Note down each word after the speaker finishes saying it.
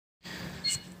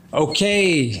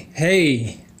Okay,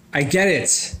 hey, I get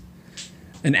it.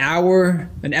 An hour,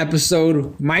 an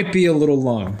episode might be a little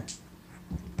long.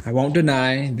 I won't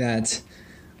deny that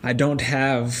I don't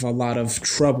have a lot of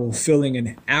trouble filling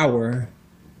an hour,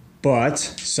 but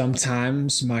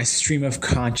sometimes my stream of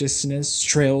consciousness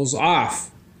trails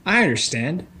off. I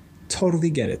understand.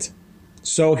 Totally get it.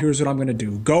 So here's what I'm going to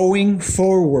do. Going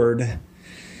forward,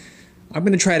 I'm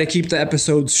going to try to keep the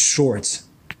episodes short.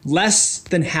 Less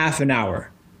than half an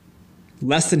hour.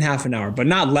 Less than half an hour, but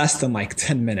not less than like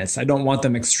 10 minutes. I don't want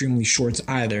them extremely short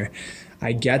either.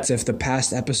 I get if the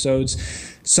past episodes,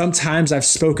 sometimes I've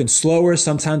spoken slower,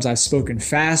 sometimes I've spoken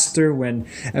faster.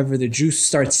 Whenever the juice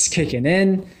starts kicking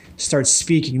in, starts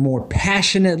speaking more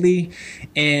passionately,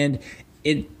 and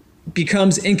it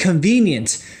becomes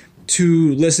inconvenient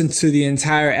to listen to the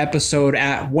entire episode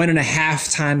at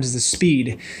 1.5 times the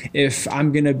speed if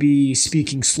I'm going to be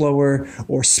speaking slower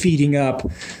or speeding up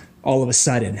all of a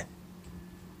sudden.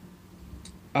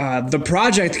 The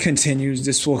project continues.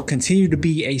 This will continue to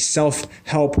be a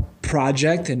self-help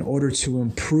project in order to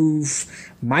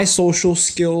improve my social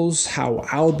skills, how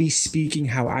I'll be speaking,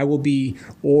 how I will be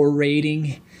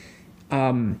orating,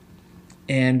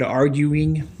 and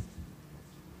arguing.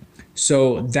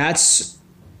 So that's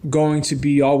going to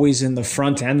be always in the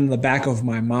front and in the back of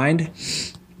my mind.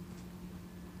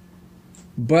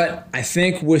 But I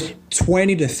think with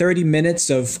 20 to 30 minutes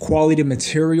of quality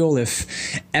material,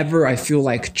 if ever I feel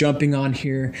like jumping on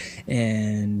here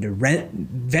and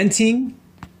venting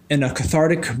in a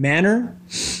cathartic manner,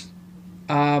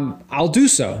 I'll do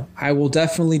so. I will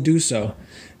definitely do so,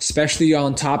 especially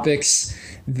on topics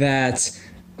that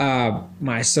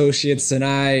my associates and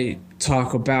I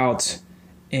talk about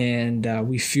and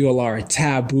we feel are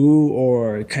taboo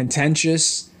or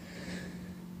contentious.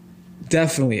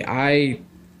 Definitely, I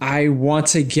want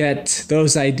to get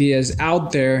those ideas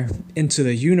out there into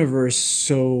the universe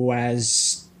so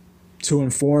as to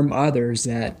inform others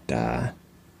that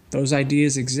those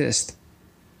ideas exist.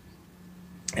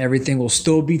 Everything will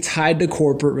still be tied to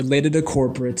corporate, related to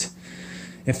corporate.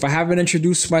 If I haven't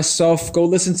introduced myself, go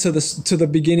listen to the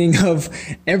beginning of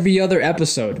every other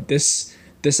episode. This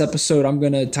episode I'm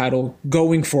going to title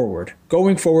Going Forward.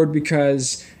 Going Forward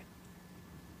because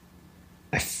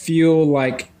I feel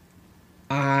like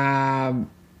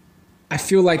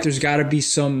there's got to be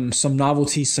some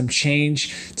novelty, some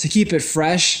change to keep it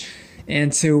fresh,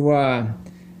 and to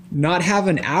not have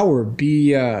an hour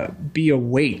be a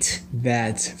weight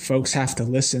that folks have to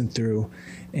listen through.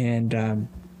 And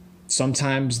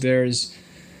sometimes there's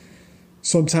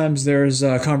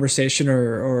a conversation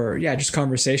or just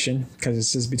conversation, because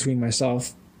this is between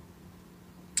myself,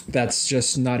 that's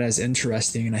just not as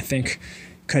interesting. And I think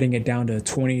cutting it down to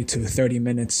 20 to 30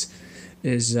 minutes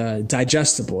is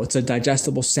digestible. It's a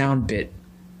digestible sound bit,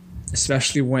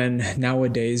 especially when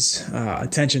nowadays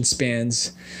attention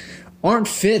spans aren't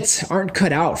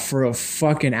cut out for a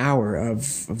fucking hour of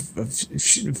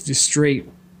just straight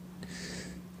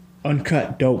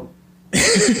uncut dope.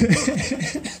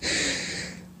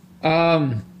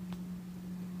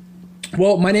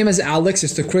 Well, my name is Alex.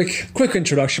 Just a quick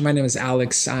introduction. My name is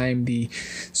Alex. I'm the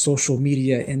social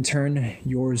media intern.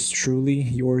 Yours truly,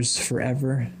 yours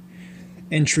forever.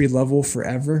 Entry level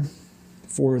forever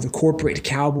for the Corporate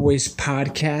Cowboys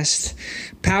podcast,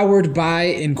 powered by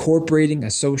Incorporating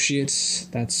Associates.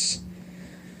 That's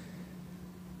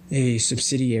a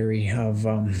subsidiary of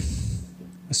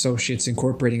Associates,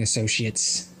 Incorporating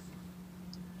Associates.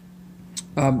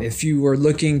 If you are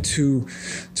looking to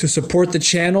support the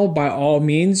channel, by all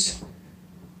means,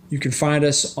 you can find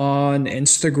us on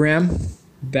Instagram.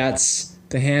 That's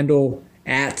the handle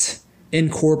at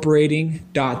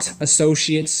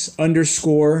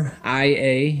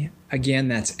incorporating.associates_IA. Again,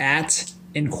 that's at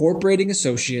incorporating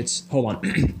associates. Hold on.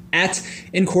 At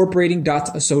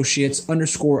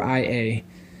incorporating.associates_IA.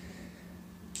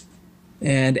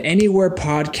 And anywhere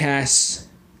podcasts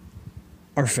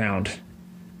are found.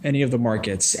 Any of the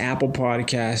markets. Apple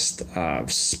Podcast,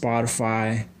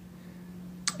 Spotify,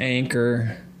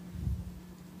 Anchor.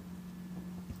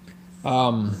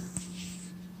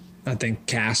 I think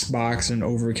Castbox and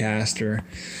Overcast, or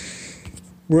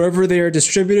wherever they are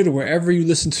distributed, or wherever you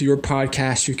listen to your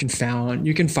podcast, you can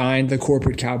find the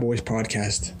Corporate Cowboys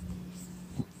podcast.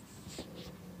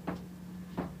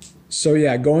 So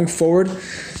yeah, going forward,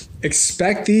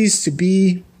 expect these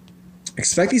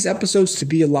episodes to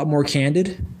be a lot more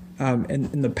candid.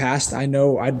 In the past, I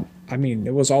know I mean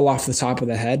it was all off the top of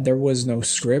the head. There was no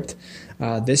script.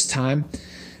 This time,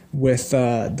 with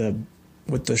the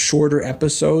shorter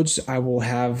episodes, I will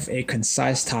have a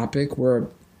concise topic, where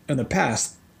in the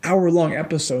past, hour-long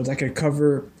episodes, I could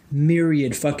cover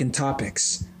myriad fucking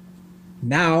topics.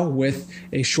 Now, with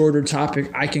a shorter topic,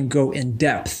 I can go in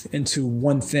depth into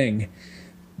one thing,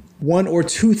 one or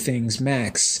two things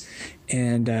max,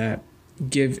 and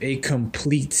give a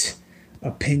complete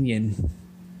opinion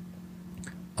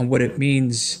on what it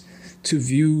means to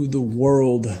view the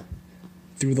world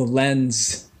through the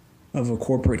lens of a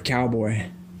corporate cowboy.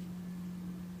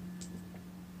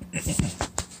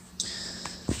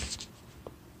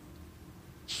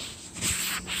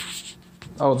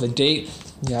 Oh, the date?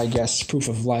 Yeah, I guess. Proof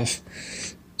of life.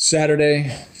 Saturday,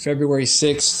 February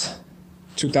 6th,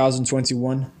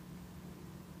 2021.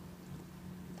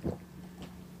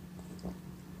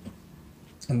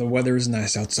 And the weather is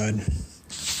nice outside.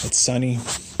 It's sunny.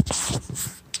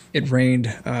 It rained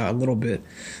a little bit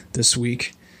this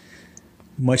week.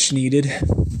 Much needed.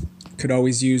 Could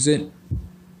always use it.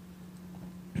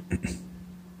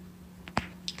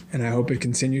 And I hope it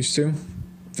continues to.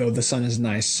 Though the sun is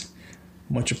nice.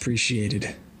 Much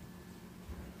appreciated.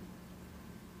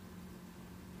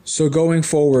 So going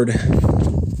forward,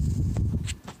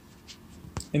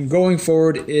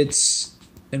 it's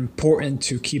important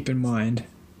to keep in mind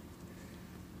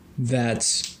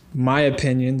that my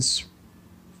opinions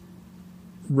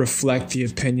reflect the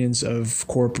opinions of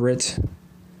corporate,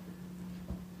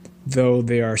 though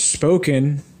they are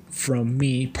spoken from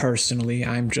me personally.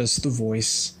 I'm just the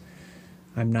voice.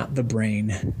 I'm not the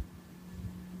brain.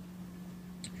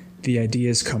 The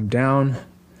ideas come down,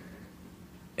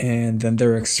 and then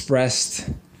they're expressed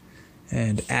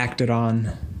and acted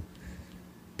on.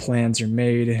 Plans are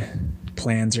made,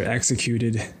 plans are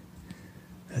executed.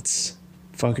 That's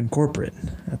fucking corporate.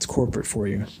 That's corporate for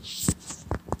you.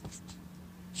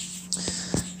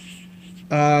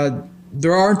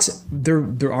 There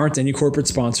aren't any corporate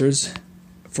sponsors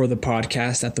for the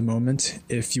podcast at the moment.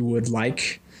 If you would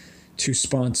like to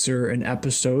sponsor an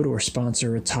episode or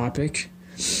sponsor a topic,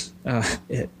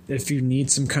 if you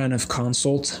need some kind of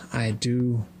consult, I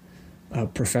do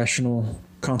professional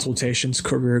consultations,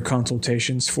 career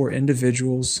consultations for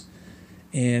individuals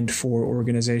and for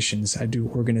organizations. I do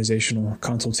organizational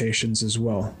consultations as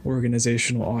well,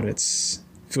 organizational audits.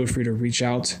 Feel free to reach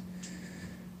out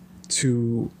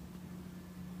to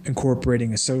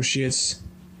Incorporating Associates.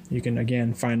 You can,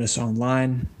 again, find us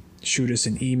online, shoot us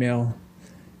an email.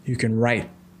 You can write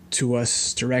to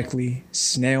us directly,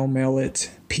 snail mail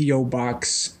it, P.O.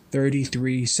 Box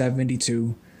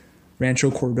 3372, Rancho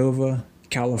Cordova,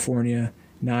 California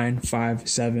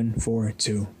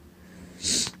 95742.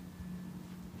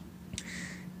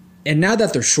 And now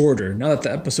that they're shorter, now that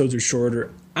the episodes are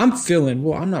shorter, I'm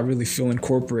not really feeling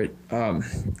corporate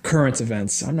current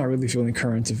events. I'm not really feeling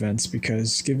current events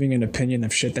because giving an opinion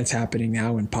of shit that's happening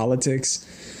now in politics,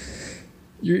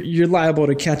 you're liable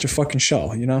to catch a fucking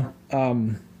shell, you know?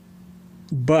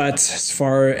 But as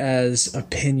far as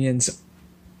opinions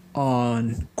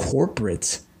on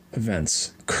corporate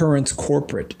events, current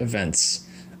corporate events,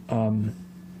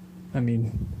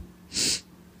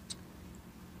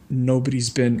 nobody's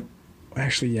been,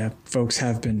 actually, yeah, folks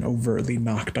have been overtly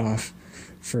knocked off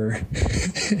for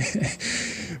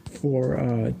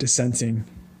dissenting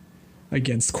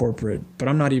against corporate, but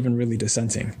I'm not even really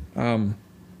dissenting.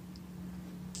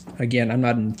 Again, I'm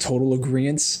not in total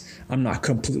agreement. I'm not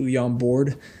completely on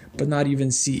board, but not even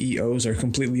CEOs are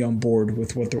completely on board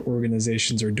with what their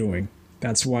organizations are doing.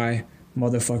 That's why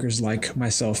motherfuckers like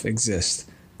myself exist.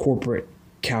 Corporate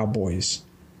cowboys.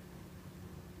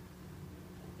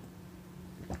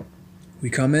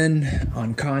 We come in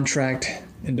on contract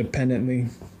independently.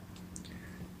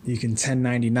 You can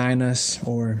 1099 us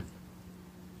or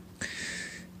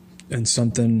in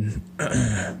something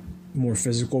more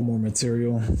physical, more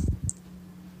material.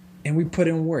 And we put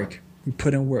in work. We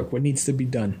put in work. What needs to be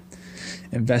done?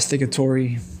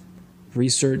 Investigatory,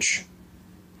 research,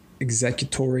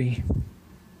 executory.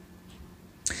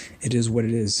 It is what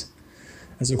it is.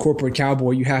 As a corporate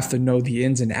cowboy, you have to know the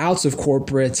ins and outs of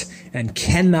corporate and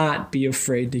cannot be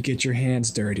afraid to get your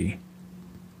hands dirty.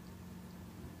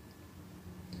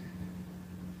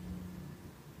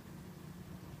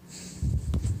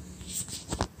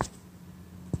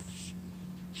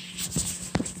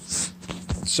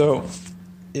 So,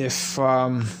 if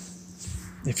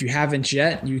you haven't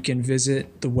yet, you can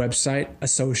visit the website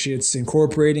Associates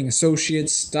Incorporating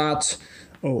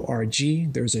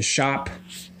Associates.org. There's a shop.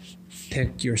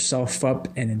 Pick yourself up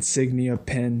an insignia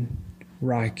pin,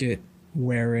 rock it,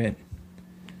 wear it.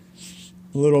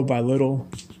 Little by little,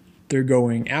 they're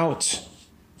going out.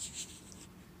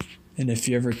 And if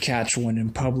you ever catch one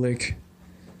in public,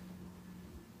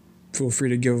 feel free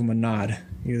to give them a nod.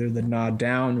 Either the nod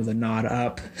down or the nod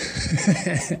up.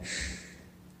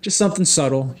 Just something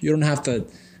subtle. You don't have to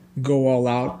go all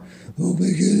out. Oh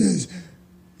my goodness,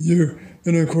 You're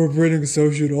an incorporating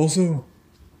associate also?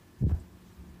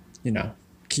 You know,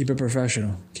 keep it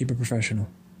professional. Keep it professional.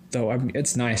 Though, I mean,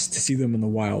 it's nice to see them in the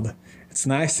wild. It's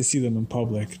nice to see them in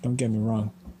public. Don't get me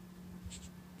wrong.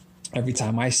 Every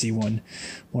time I see one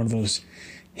of those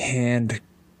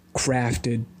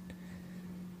handcrafted,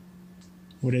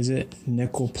 what is it?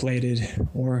 Nickel plated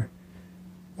or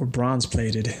bronze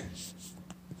plated.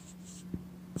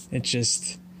 It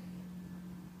just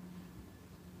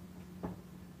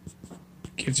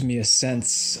gives me a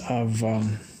sense of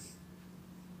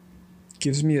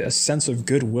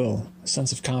goodwill, a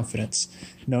sense of confidence,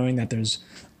 knowing that there's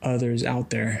others out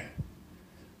there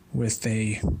with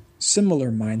a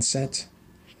similar mindset,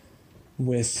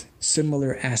 with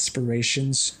similar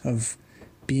aspirations of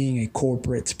being a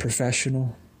corporate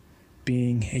professional,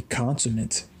 being a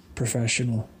consummate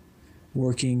professional,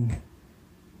 working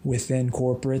within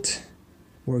corporate,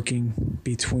 working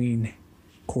between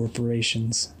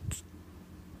corporations.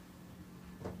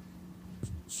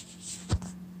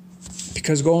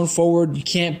 Because going forward, you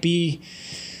can't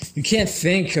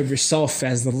think of yourself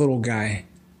as the little guy.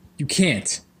 You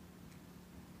can't.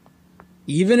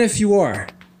 Even if you are,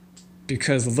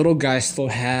 because the little guy still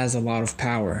has a lot of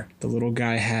power. The little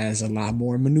guy has a lot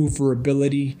more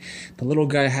maneuverability. The little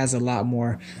guy has a lot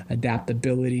more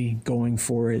adaptability going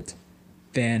for it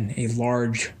than a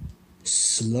large,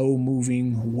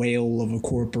 slow-moving whale of a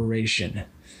corporation.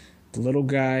 The little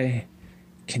guy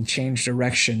can change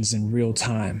directions in real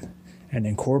time. And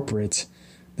in corporate,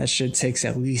 that shit takes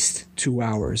at least 2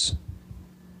 hours.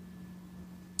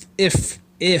 If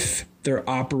they're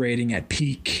operating at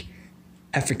peak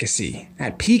efficacy,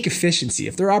 at peak efficiency.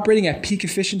 If they're operating at peak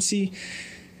efficiency,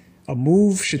 a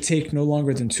move should take no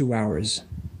longer than 2 hours.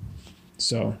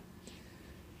 So,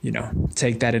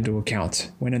 take that into account.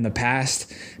 When in the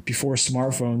past, before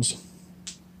smartphones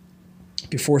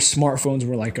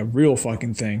were like a real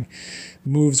fucking thing,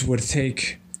 moves would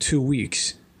take 2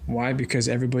 weeks. Why? Because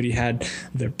everybody had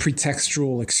the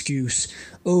pretextual excuse,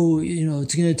 it's going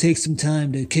to take some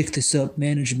time to kick this up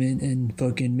management, and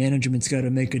fucking management's got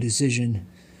to make a decision.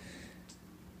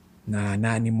 Nah,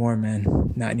 not anymore,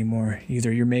 man. Not anymore.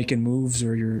 Either you're making moves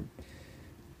or you're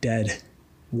dead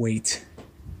weight.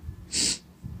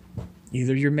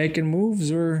 Either you're making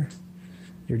moves or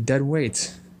you're dead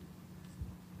weight.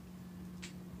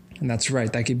 And that's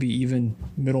right. That could be even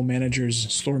middle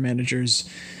managers, store managers.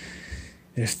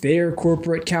 If they're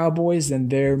corporate cowboys, then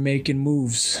they're making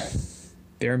moves.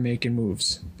 They're making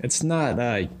moves. It's not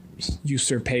a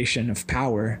usurpation of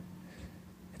power.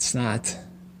 It's not.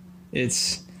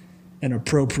 It's an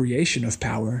appropriation of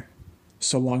power.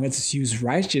 So long as it's used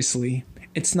righteously,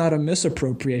 it's not a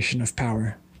misappropriation of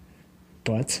power.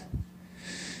 But,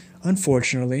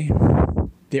 unfortunately,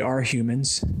 they are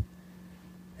humans,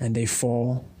 and they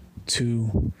fall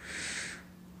to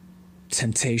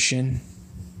temptation.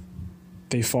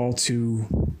 They fall to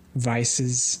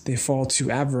vices. They fall to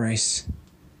avarice.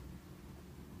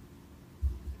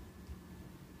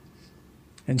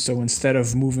 And so instead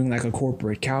of moving like a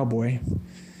corporate cowboy,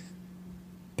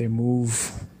 they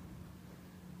move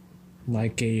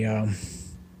like a,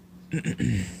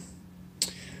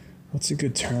 what's a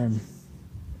good term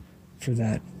for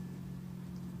that?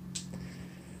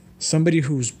 Somebody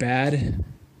who's bad,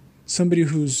 somebody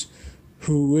who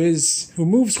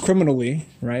moves criminally,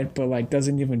 right? But like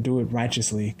doesn't even do it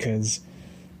righteously, because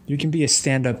you can be a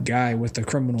stand-up guy with a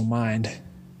criminal mind.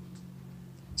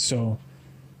 So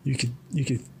you could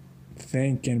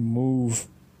think and move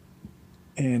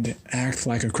and act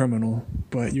like a criminal,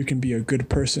 but you can be a good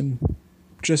person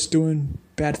just doing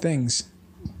bad things.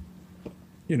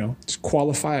 Just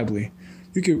qualifiably.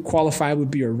 You could qualifiably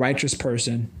be a righteous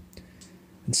person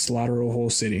and slaughter a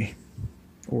whole city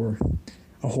or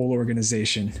a whole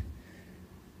organization,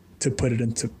 to put it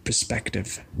into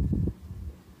perspective.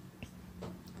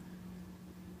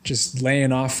 Just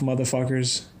laying off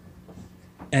motherfuckers,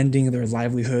 ending their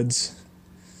livelihoods.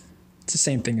 It's the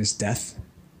same thing as death,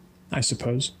 I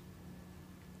suppose.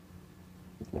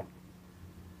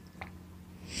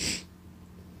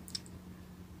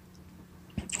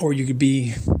 Or you could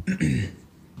be,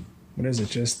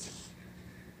 just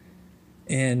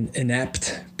an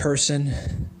inept person,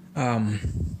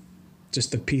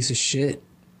 just a piece of shit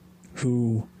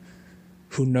who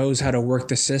knows how to work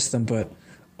the system, but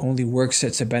only works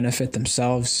it to benefit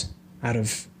themselves out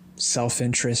of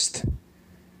self-interest.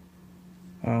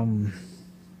 What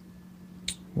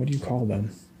do you call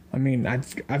them? I mean, I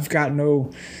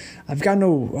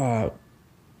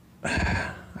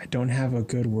don't have a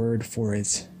good word for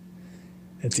it.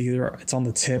 It's on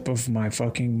the tip of my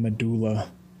fucking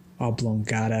medulla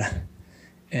oblongata,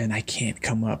 and I can't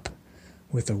come up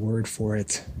with a word for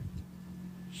it.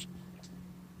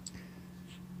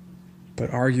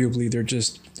 But arguably, they're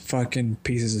just fucking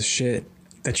pieces of shit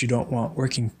that you don't want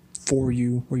working for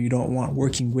you, or you don't want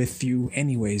working with you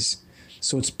anyways.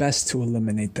 So it's best to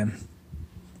eliminate them.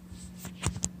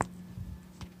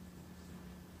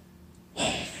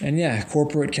 And yeah,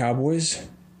 corporate cowboys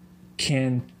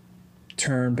can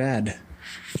turn bad.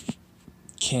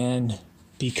 Can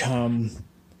become,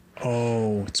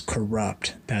 it's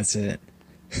corrupt. That's it.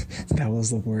 That was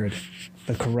the word.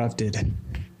 The corrupted.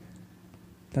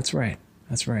 That's right.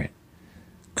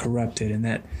 Corrupted. And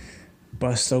that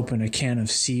busts open a can of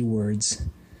C words.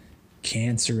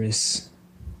 Cancerous.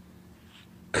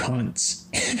 Cunts.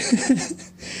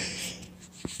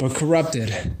 But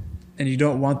corrupted. And you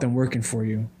don't want them working for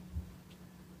you.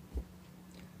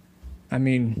 I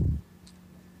mean,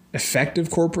 effective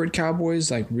corporate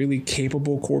cowboys, like really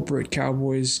capable corporate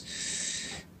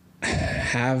cowboys,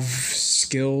 have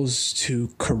skills to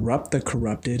corrupt the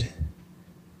corrupted.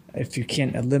 If you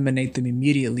can't eliminate them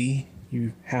immediately,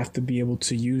 you have to be able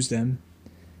to use them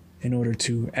in order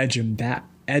to edge them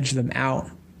out,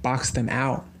 box them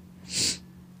out,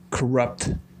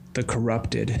 corrupt the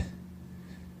corrupted.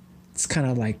 It's kind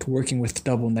of like working with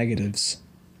double negatives.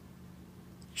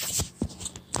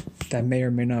 That may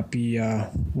or may not be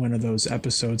one of those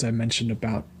episodes I mentioned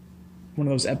about. One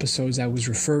of those episodes I was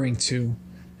referring to.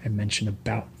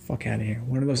 Fuck out of here.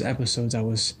 One of those episodes I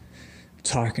was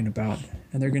talking about.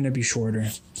 And they're going to be shorter.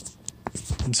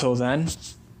 Until then,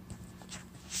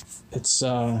 it's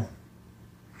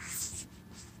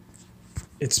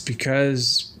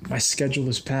because my schedule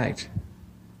is packed.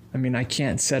 I mean, I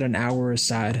can't set an hour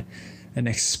aside and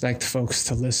expect folks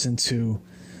to listen to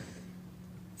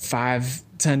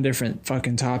 5-10 different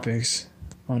fucking topics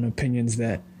on opinions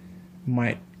that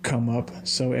might come up.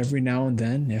 So every now and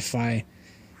then, if I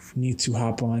need to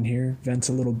hop on here, vent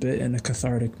a little bit in a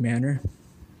cathartic manner,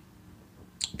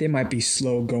 they might be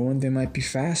slow going, they might be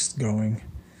fast going.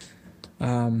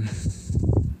 I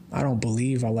don't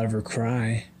believe I'll ever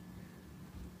cry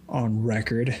on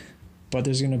record, but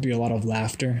there's going to be a lot of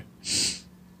laughter.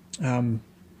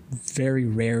 Very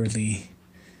rarely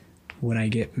when I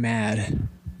get mad,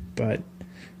 but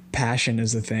passion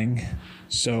is a thing.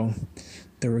 So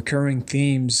the recurring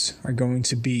themes are going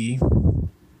to be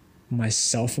my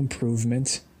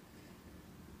self-improvement,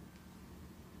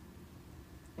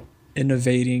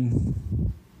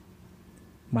 innovating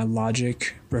my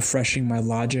logic, refreshing my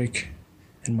logic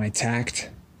and my tact,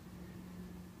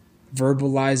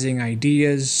 verbalizing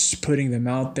ideas, putting them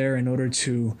out there in order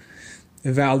to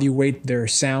evaluate their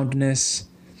soundness,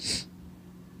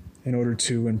 in order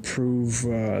to improve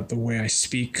the way I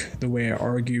speak, the way I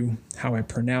argue, how I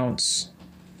pronounce,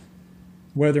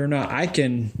 whether or not I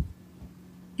can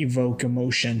evoke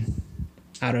emotion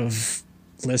out of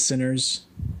listeners.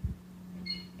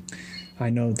 I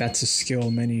know that's a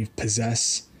skill many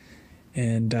possess,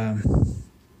 and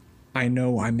I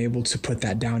know I'm able to put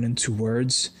that down into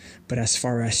words, but as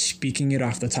far as speaking it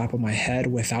off the top of my head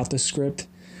without the script,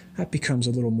 that becomes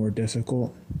a little more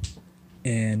difficult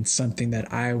and something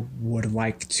that I would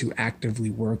like to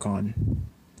actively work on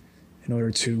in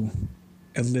order to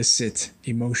elicit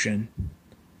emotion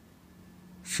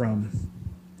from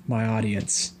my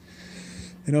audience,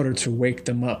 in order to wake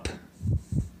them up,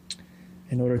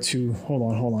 in order to, hold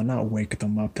on, not wake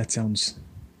them up, that sounds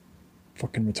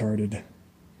fucking retarded,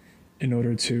 in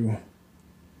order to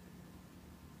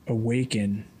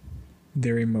awaken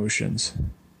their emotions,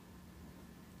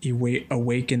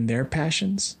 awaken their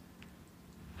passions.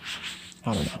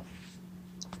 I don't know.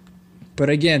 But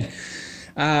again,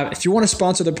 if you want to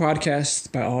sponsor the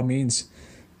podcast, by all means,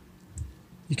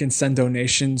 you can send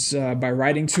donations by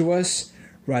writing to us,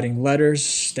 writing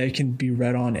letters. They can be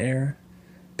read on air.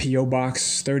 P.O.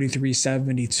 Box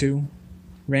 3372,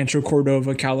 Rancho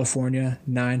Cordova, California,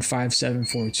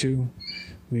 95742.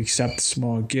 We accept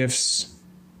small gifts,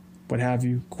 what have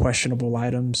you, questionable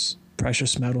items,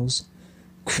 precious metals,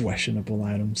 questionable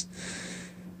items.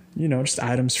 You know, just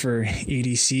items for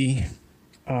EDC.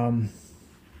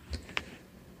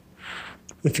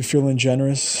 If you're feeling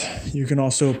generous, you can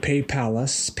also PayPal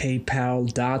us,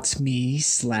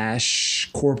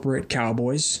 paypal.me/corporate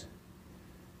cowboys.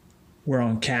 We're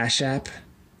on Cash App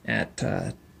at,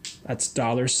 that's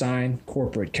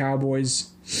 $corporate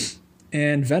cowboys,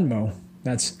 and Venmo.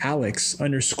 That's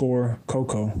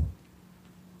Alex_Coco.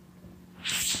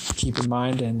 Keep in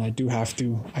mind, and I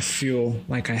feel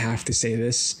like I have to say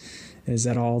this, is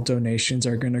that all donations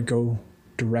are going to go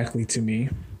directly to me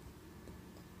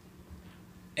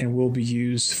and will be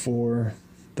used for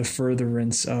the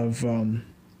furtherance of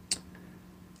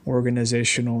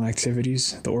organizational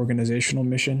activities, the organizational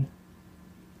mission.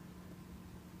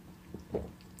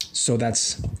 So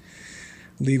that's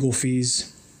legal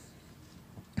fees,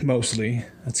 mostly.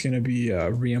 That's going to be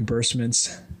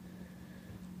reimbursements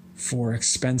for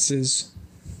expenses.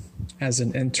 As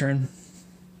an intern,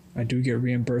 I do get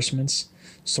reimbursements.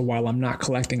 So while I'm not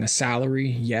collecting a salary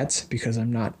yet, because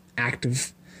I'm not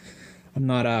active, I'm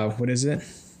not, I'm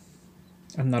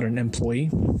not an employee.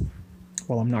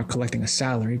 While I'm not collecting a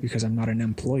salary because I'm not an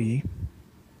employee,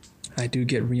 I do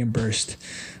get reimbursed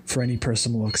for any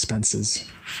personal expenses.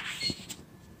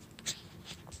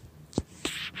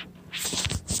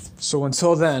 So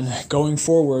until then, going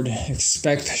forward,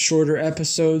 expect shorter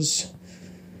episodes,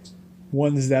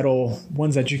 ones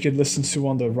that you could listen to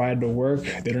on the ride to work.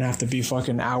 They don't have to be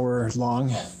fucking hour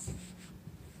long,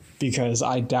 because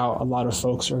I doubt a lot of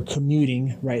folks are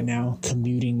commuting right now,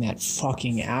 commuting that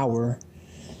fucking hour.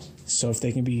 So if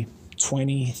they can be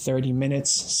 20, 30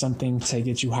 minutes, something to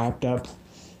get you hyped up,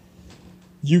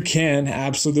 you can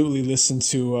absolutely listen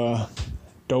to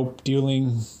dope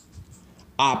dealing,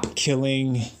 op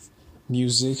killing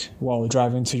music while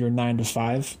driving to your 9 to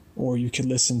 5. Or you could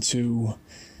listen to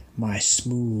my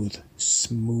smooth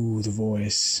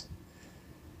voice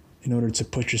in order to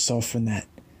put yourself in that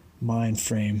mind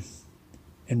frame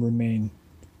and remain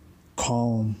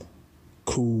calm,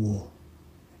 cool,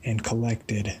 and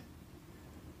collected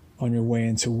on your way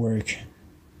into work,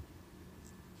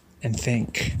 and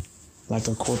think like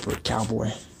a corporate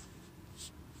cowboy.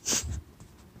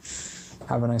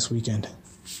 Have a nice weekend.